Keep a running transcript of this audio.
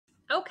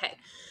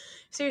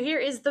So here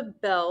is the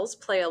bells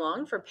play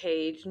along for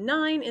page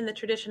 9 in the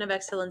Tradition of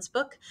Excellence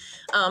book.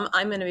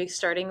 I'm going to be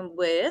starting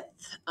with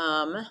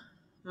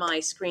my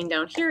screen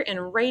down here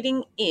and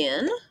writing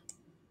in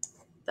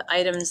the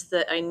items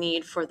that I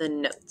need for the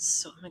notes.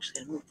 So I'm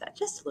actually going to move that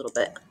just a little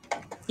bit.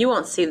 You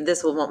won't see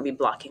this won't be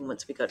blocking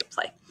once we go to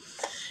play.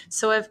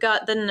 So I've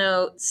got the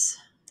notes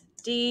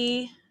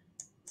D,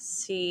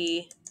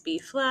 C, B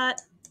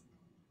flat,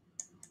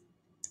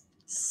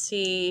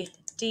 C,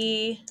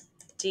 D,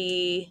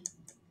 D,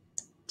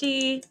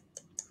 D,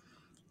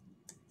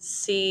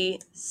 C,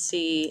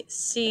 C,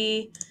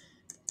 C,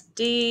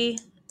 D,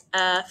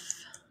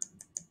 F,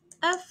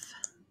 F,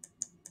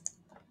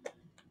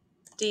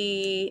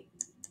 D,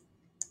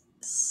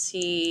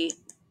 C,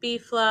 B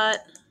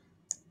flat,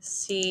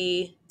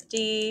 C,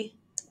 D,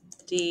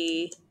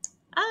 D,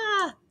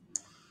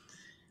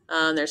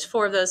 there's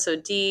 4 of those, so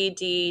D,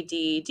 D,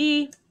 D,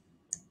 D,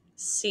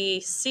 C,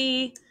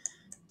 C,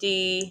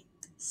 D,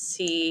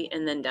 C,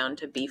 and then down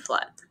to B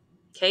flat.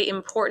 Okay,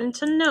 important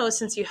to know,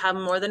 since you have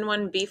more than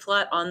one B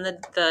flat on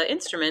the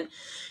instrument,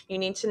 you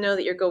need to know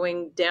that you're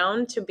going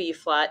down to B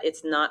flat.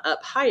 It's not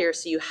up higher,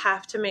 so you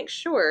have to make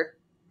sure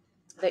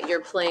that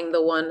you're playing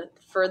the one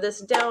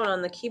furthest down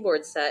on the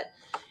keyboard set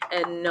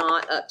and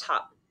not up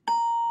top.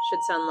 Should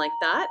sound like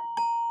that.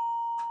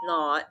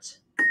 Not.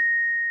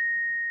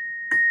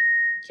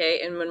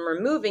 Okay, and when we're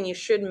moving, you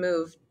should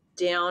move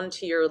down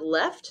to your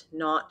left,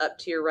 not up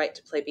to your right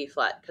to play B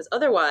flat, because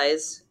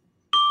otherwise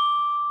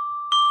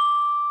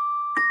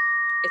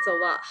it's a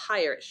lot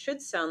higher. It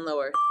should sound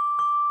lower.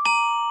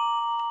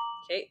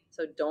 Okay,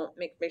 so don't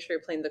make sure you're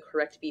playing the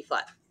correct B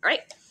flat. All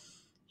right,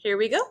 here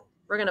we go.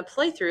 We're going to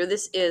play through.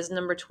 This is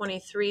number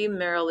 23,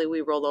 Merrily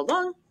We Roll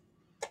Along.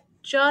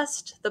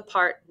 Just the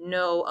part,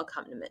 no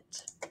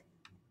accompaniment.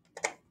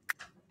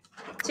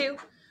 2,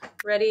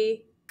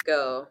 ready,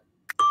 go.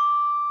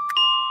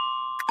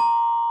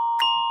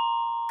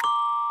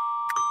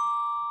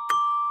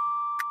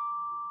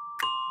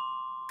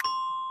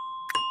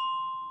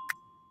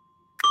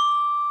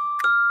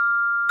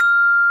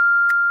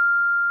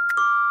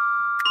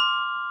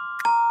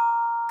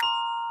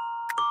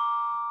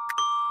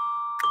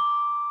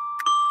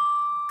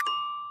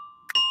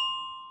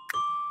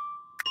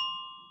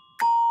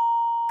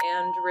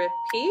 And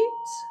repeat.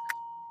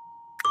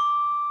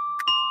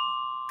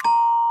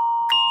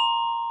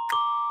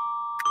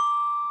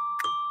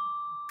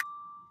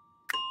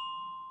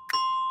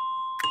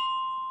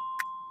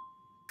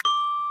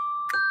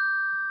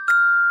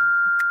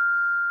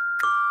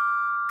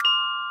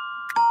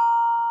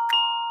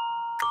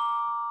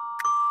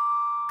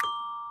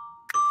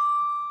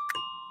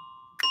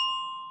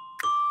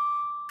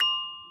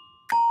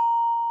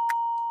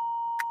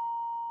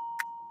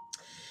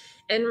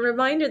 And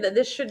reminder that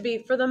this should be,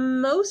 for the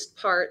most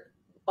part,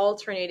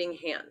 alternating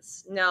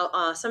hands.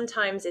 Now,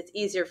 sometimes it's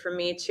easier for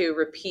me to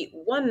repeat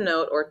one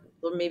note or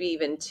maybe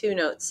even 2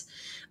 notes.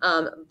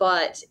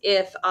 But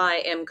if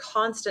I am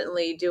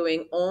constantly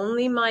doing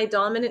only my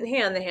dominant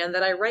hand, the hand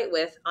that I write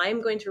with,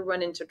 I'm going to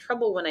run into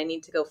trouble when I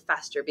need to go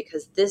faster,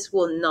 because this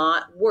will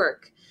not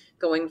work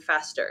going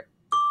faster.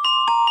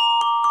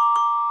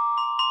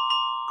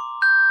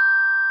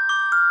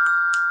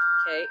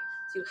 Okay,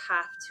 so you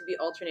have to be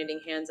alternating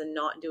hands and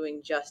not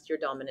doing just your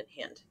dominant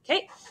hand.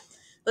 Okay,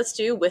 let's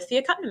do with the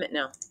accompaniment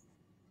now.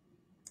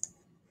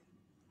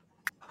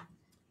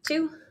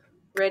 2,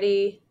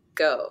 ready,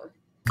 go.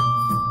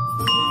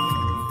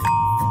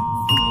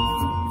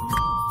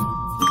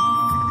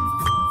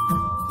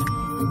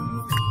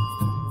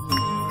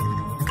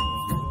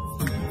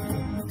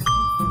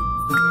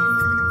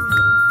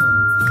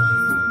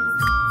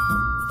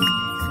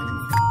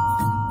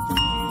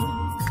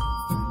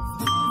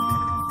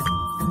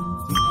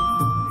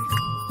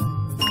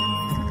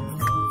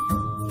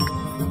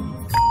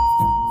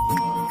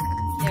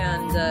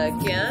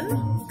 Again.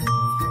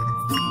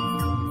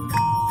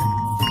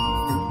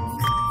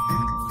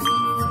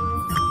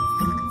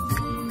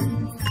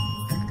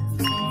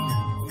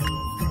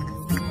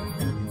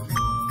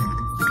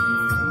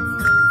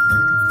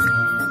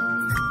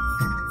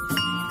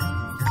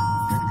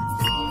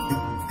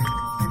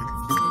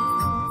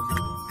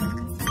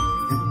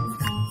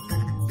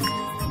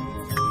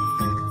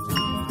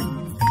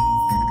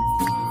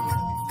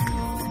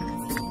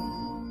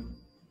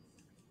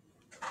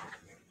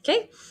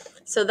 Okay,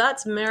 so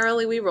that's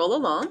Merrily We Roll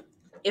Along.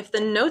 If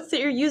the notes that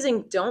you're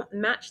using don't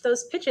match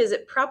those pitches,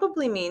 it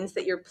probably means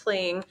that you're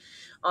playing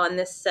on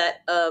this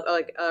set of,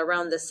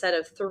 around the set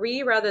of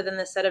 3 rather than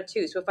the set of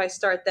 2. So if I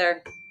start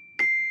there,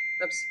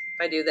 oops,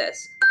 if I do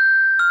this.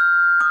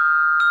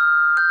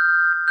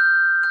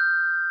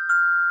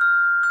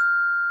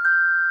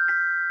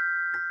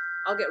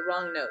 I'll get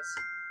wrong notes.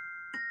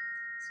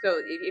 So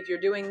if you're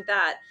doing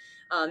that,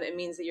 it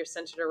means that you're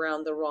centered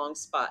around the wrong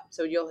spot.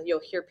 So you'll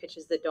hear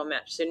pitches that don't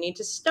match. So you need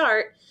to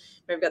start.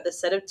 We've got the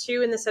set of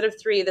 2 and the set of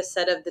 3.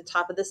 The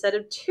top of the set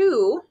of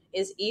 2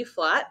 is E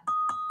flat,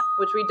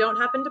 which we don't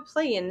happen to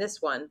play in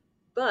this one,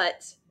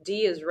 but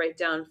D is right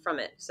down from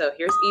it. So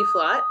here's E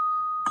flat.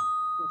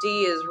 D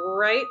is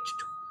right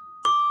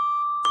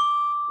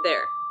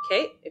there.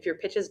 Okay, if your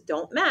pitches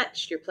don't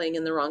match, you're playing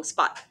in the wrong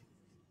spot.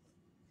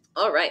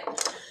 All right,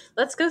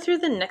 let's go through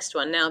the next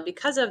one. Now,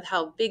 because of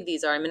how big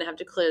these are, I'm going to have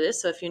to clear this.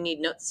 So if you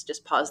need notes,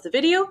 just pause the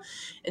video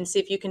and see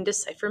if you can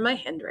decipher my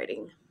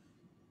handwriting.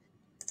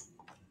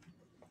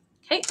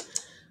 Okay.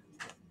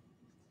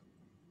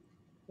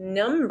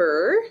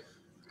 Number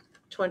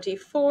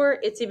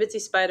 24, Itsy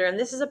Bitsy Spider, and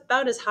this is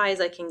about as high as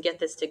I can get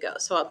this to go.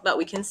 But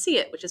we can see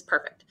it, which is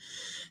perfect.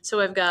 So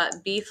I've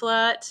got B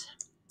flat,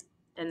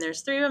 and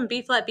there's three of them,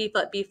 B flat, B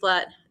flat, B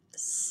flat,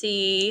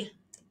 C,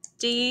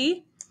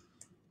 D,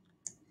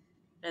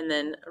 and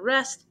then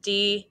rest,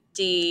 D,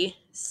 D,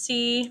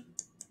 C,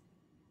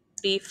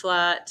 B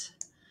flat,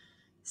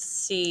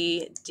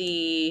 C,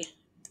 D,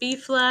 B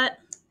flat.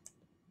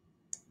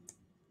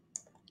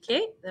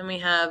 Okay, then we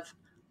have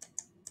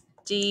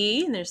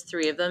D, and there's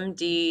three of them,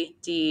 D,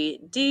 D,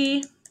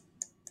 D,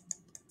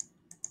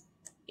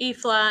 E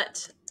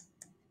flat,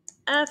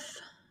 F,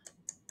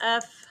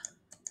 F,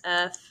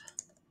 F,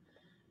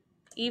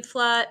 E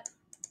flat,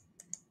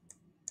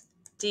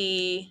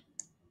 D,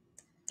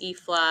 E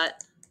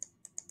flat,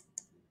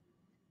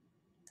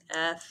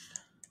 F,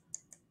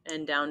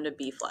 and down to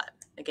B flat.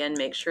 Again,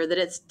 make sure that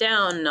it's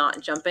down,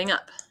 not jumping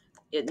up.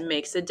 It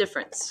makes a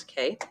difference,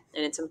 okay?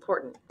 And it's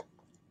important.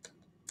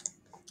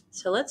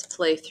 So let's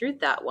play through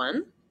that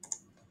one.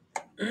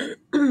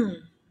 I'm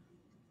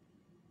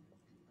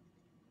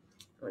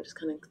just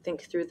going to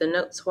think through the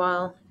notes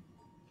while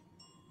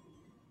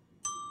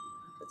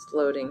it's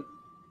loading.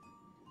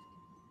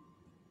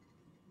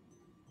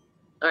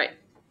 All right.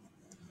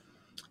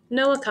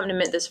 No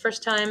accompaniment this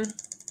first time,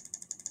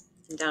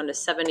 and down to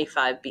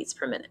 75 beats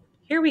per minute.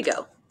 Here we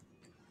go.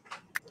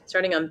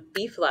 Starting on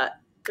B flat,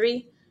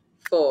 3,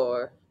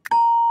 4.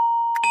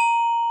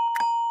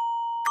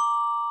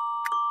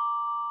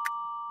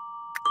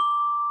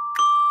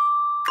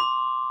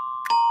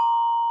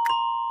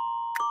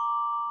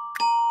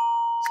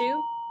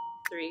 Two,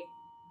 3,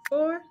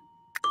 4.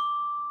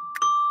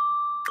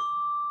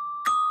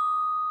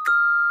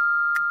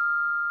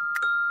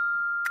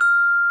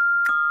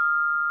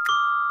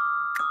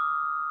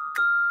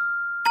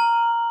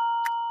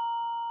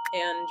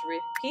 And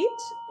repeat.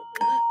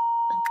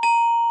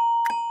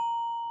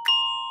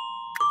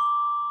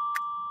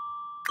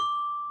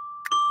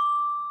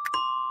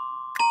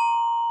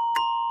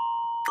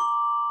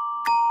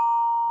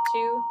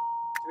 Two,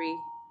 3,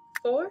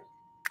 4.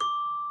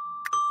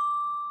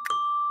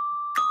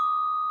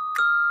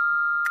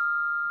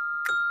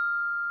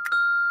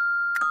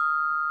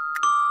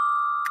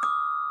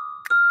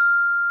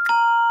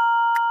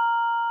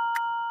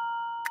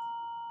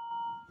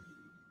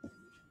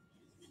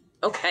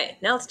 Okay,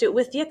 now let's do it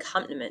with the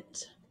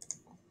accompaniment.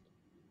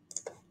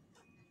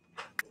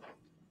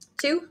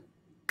 2,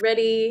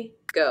 ready,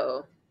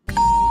 go.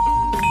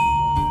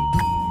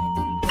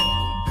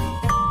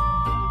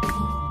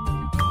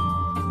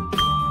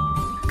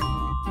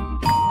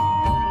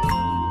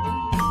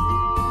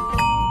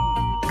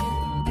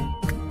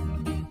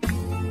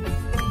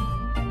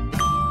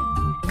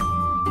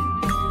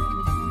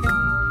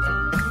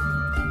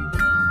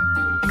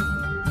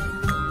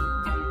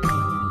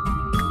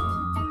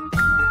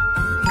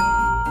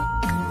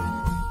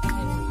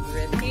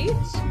 Repeat.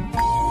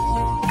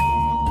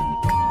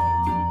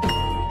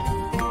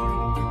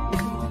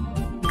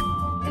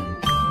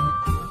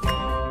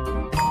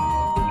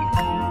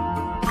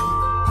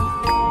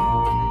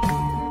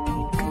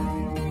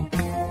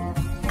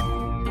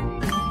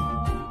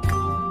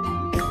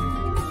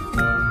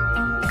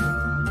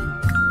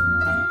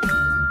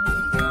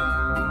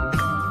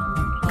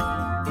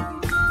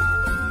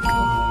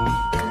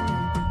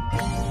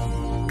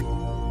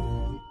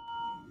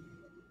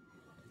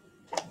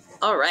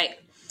 All right.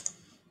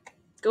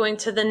 Going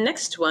to the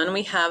next one,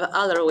 we have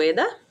a la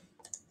rueda.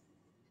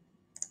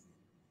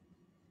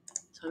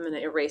 So I'm going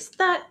to erase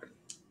that.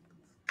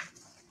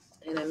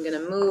 And I'm going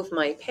to move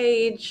my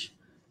page.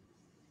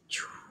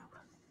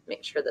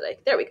 Make sure that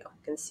there we go,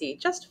 can see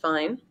just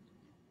fine.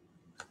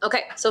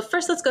 Okay, so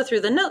first let's go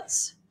through the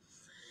notes.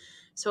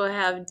 So I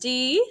have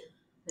D,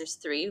 there's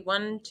 3,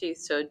 1, 2,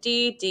 so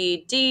D,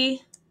 D,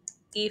 D,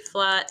 E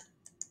flat,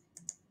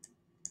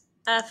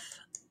 F,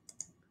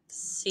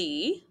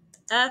 C,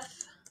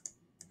 F,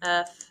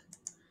 F,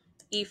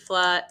 E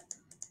flat,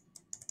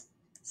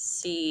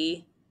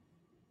 C,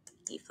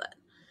 E flat,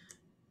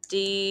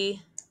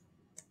 D,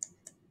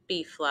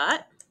 B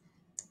flat.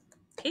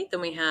 Okay, then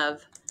we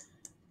have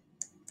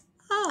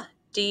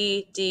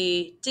D,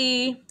 D,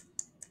 D,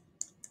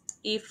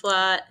 E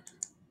flat,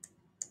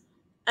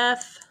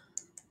 F,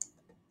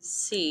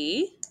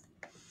 C,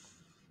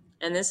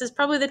 and this is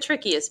probably the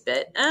trickiest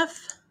bit,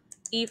 F,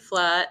 E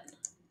flat,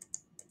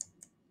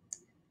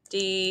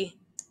 D,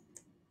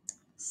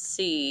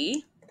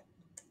 C,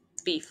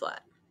 B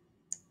flat.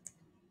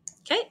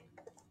 Okay.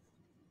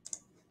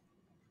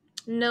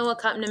 No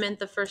accompaniment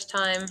the first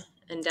time,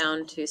 and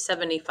down to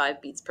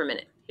 75 beats per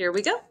minute. Here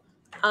we go.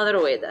 A la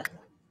rueda.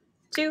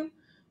 2,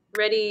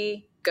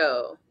 ready,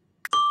 go.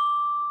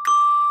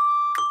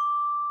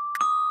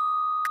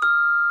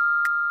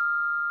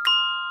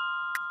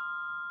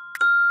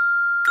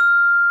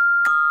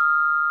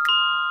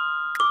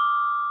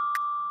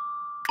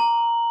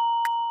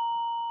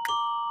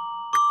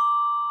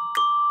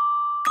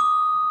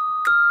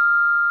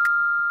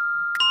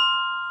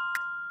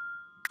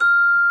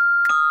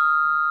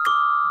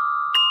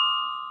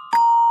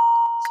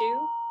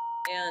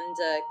 And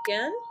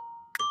again.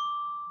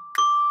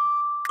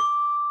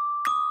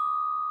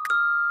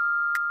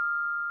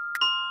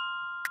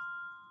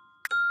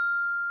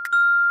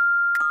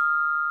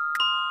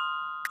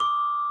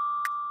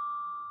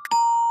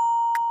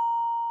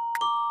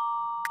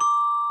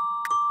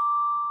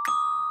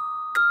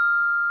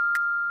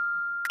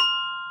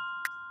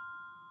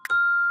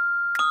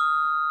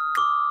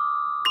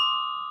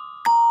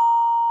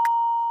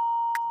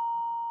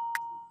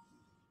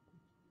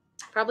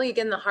 Probably,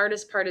 again, the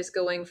hardest part is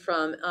going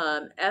from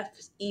F,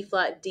 E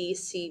flat, D,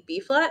 C,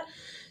 B flat.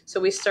 So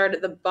we start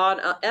at the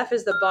bottom. F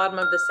is the bottom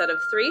of the set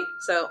of 3.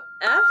 So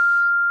F,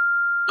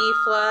 E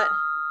flat,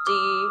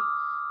 D,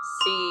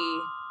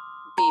 C,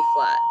 B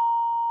flat.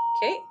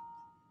 Okay.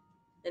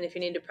 And if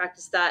you need to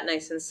practice that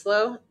nice and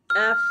slow,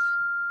 F,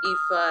 E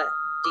flat,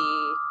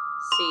 D,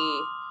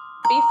 C,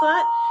 B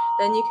flat,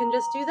 then you can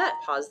just do that.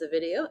 Pause the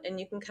video and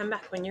you can come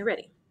back when you're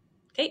ready.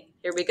 Okay,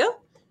 here we go.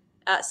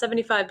 At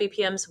 75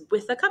 BPMs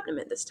with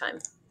accompaniment this time.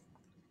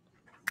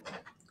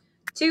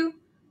 2,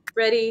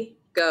 ready,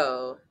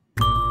 go.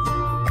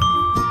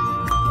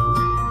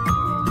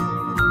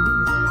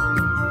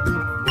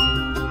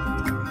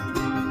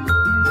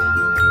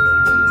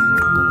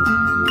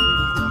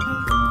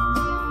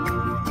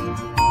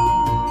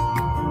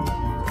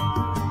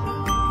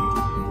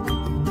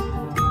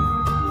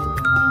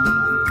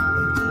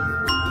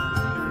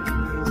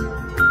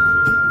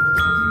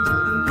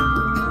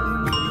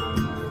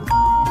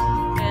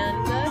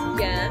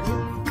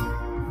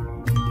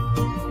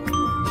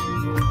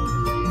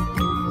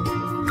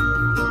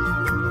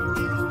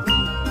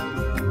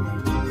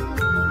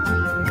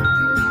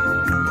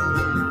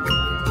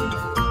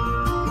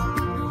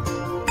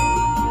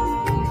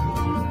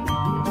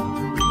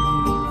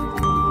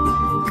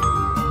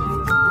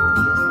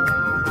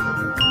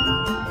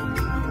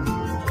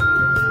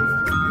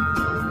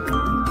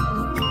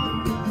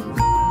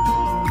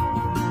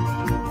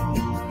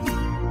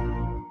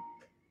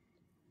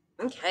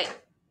 Okay,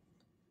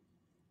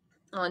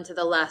 on to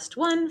the last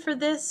one for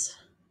this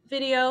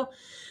video.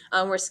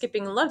 We're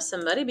skipping Love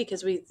Somebody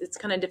because it's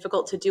kind of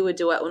difficult to do a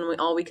duet when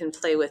all we can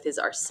play with is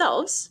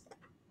ourselves.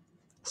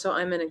 So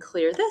I'm going to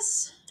clear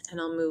this and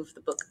I'll move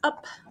the book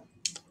up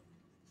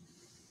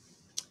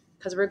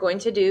because we're going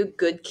to do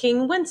Good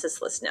King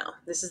Wenceslas now.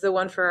 This is the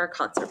one for our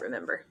concert,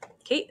 remember.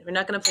 Okay, we're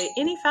not going to play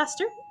any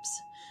faster.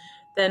 Oops.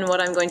 Than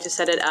what I'm going to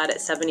set it at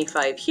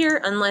 75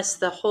 here, unless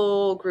the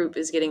whole group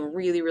is getting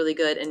really, really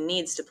good and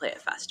needs to play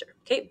it faster.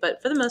 Okay,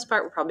 but for the most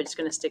part, we're probably just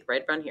going to stick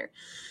right around here.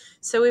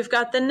 So we've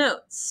got the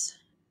notes,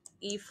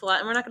 E flat,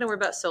 and we're not going to worry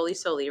about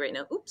soli right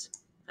now. Oops,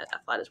 that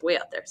F flat is way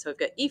out there. So we've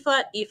got E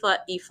flat, E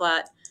flat, E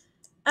flat,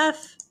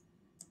 F,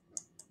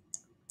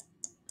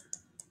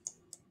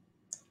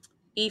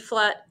 E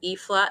flat, E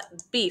flat,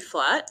 B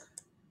flat,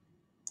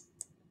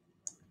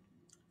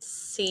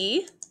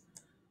 C,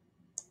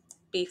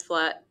 B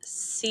flat,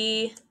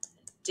 C,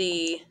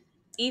 D,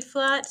 E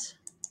flat,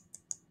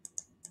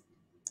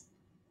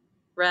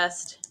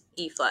 rest,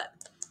 E flat.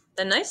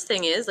 The nice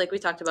thing is, like we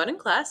talked about in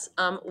class,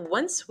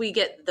 once we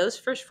get those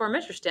first 4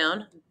 measures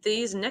down,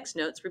 these next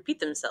notes repeat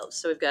themselves.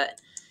 So we've got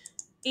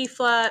E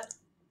flat,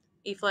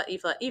 E flat, E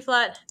flat, E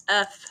flat,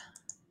 F,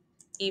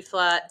 E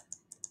flat.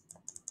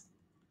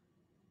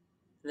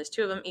 And there's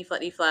 2 of them, E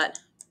flat,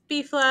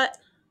 B flat,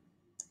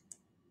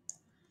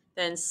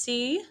 then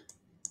C,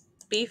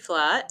 B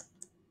flat,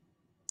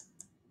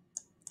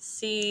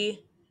 C,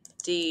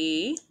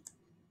 D,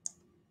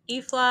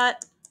 E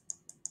flat,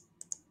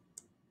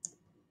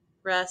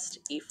 rest,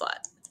 E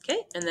flat.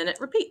 Okay, and then it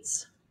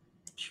repeats.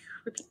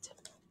 Repeat.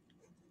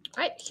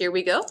 All right, here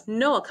we go.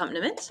 No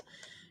accompaniment.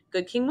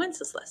 Good King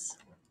Wenceslas.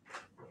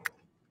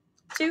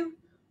 2,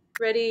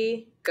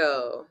 ready,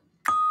 go.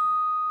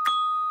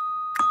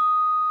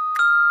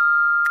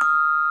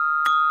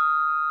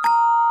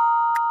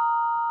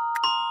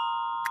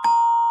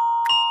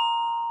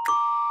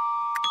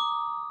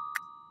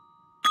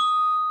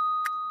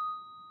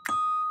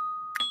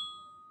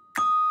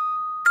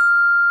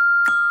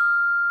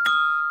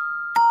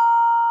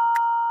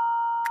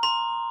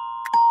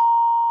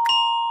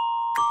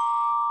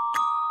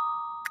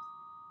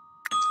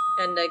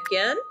 And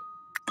again.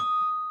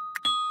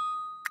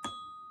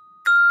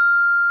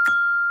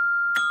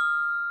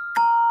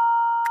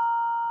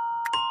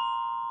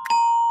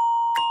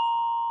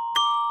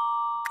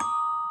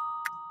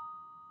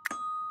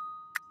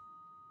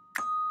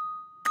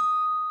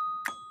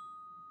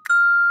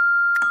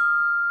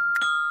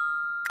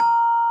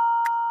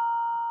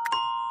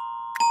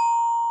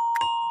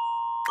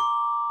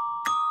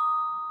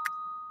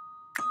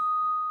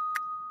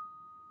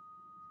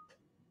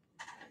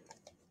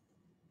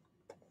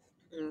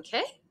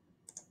 Okay.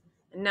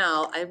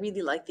 Now, I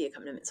really like the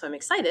accompaniment, so I'm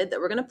excited that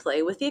we're going to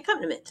play with the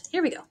accompaniment.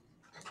 Here we go.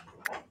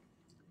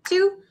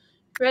 2,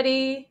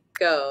 ready,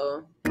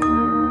 go.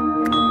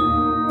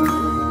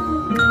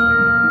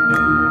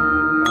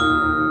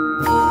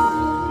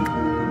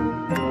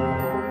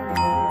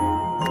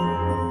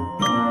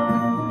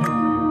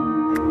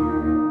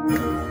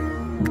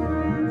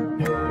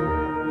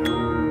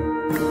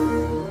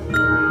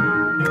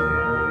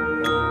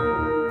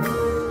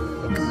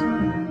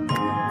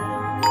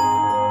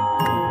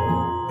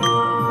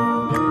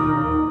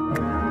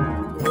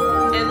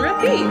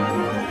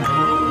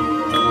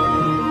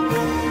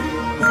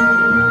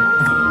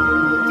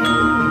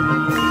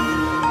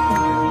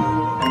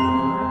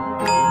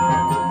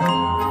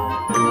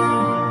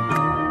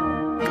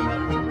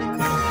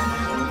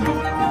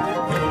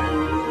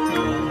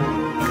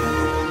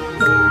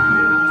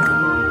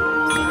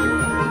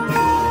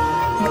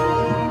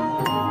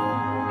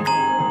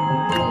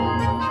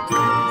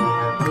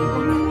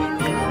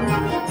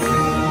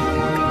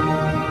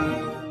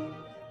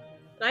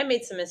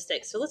 made some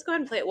mistakes. So let's go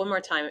ahead and play it one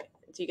more time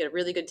so you get a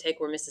really good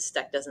take where Mrs.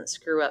 Steck doesn't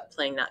screw up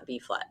playing that B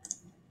flat.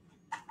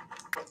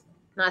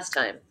 Last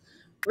time.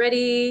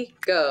 Ready,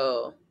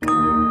 go. B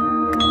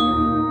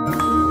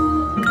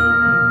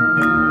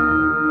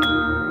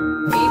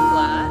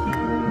flat.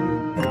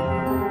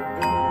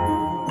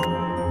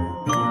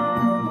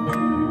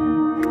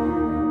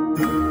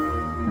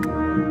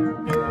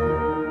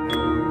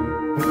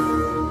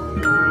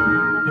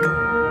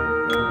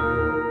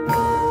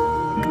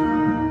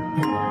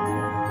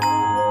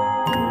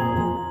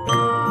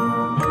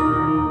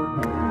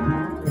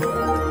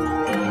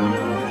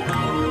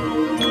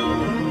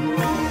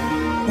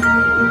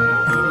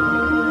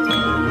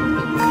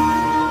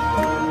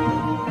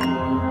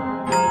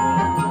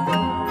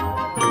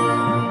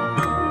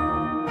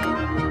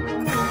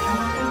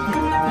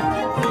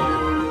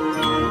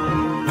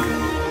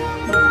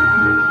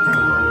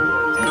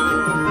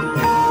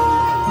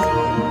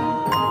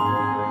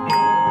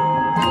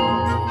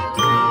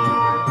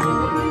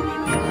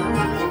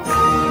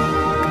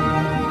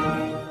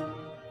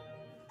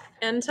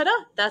 And ta-da,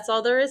 that's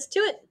all there is to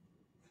it.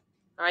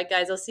 All right,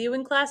 guys, I'll see you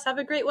in class. Have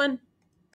a great one.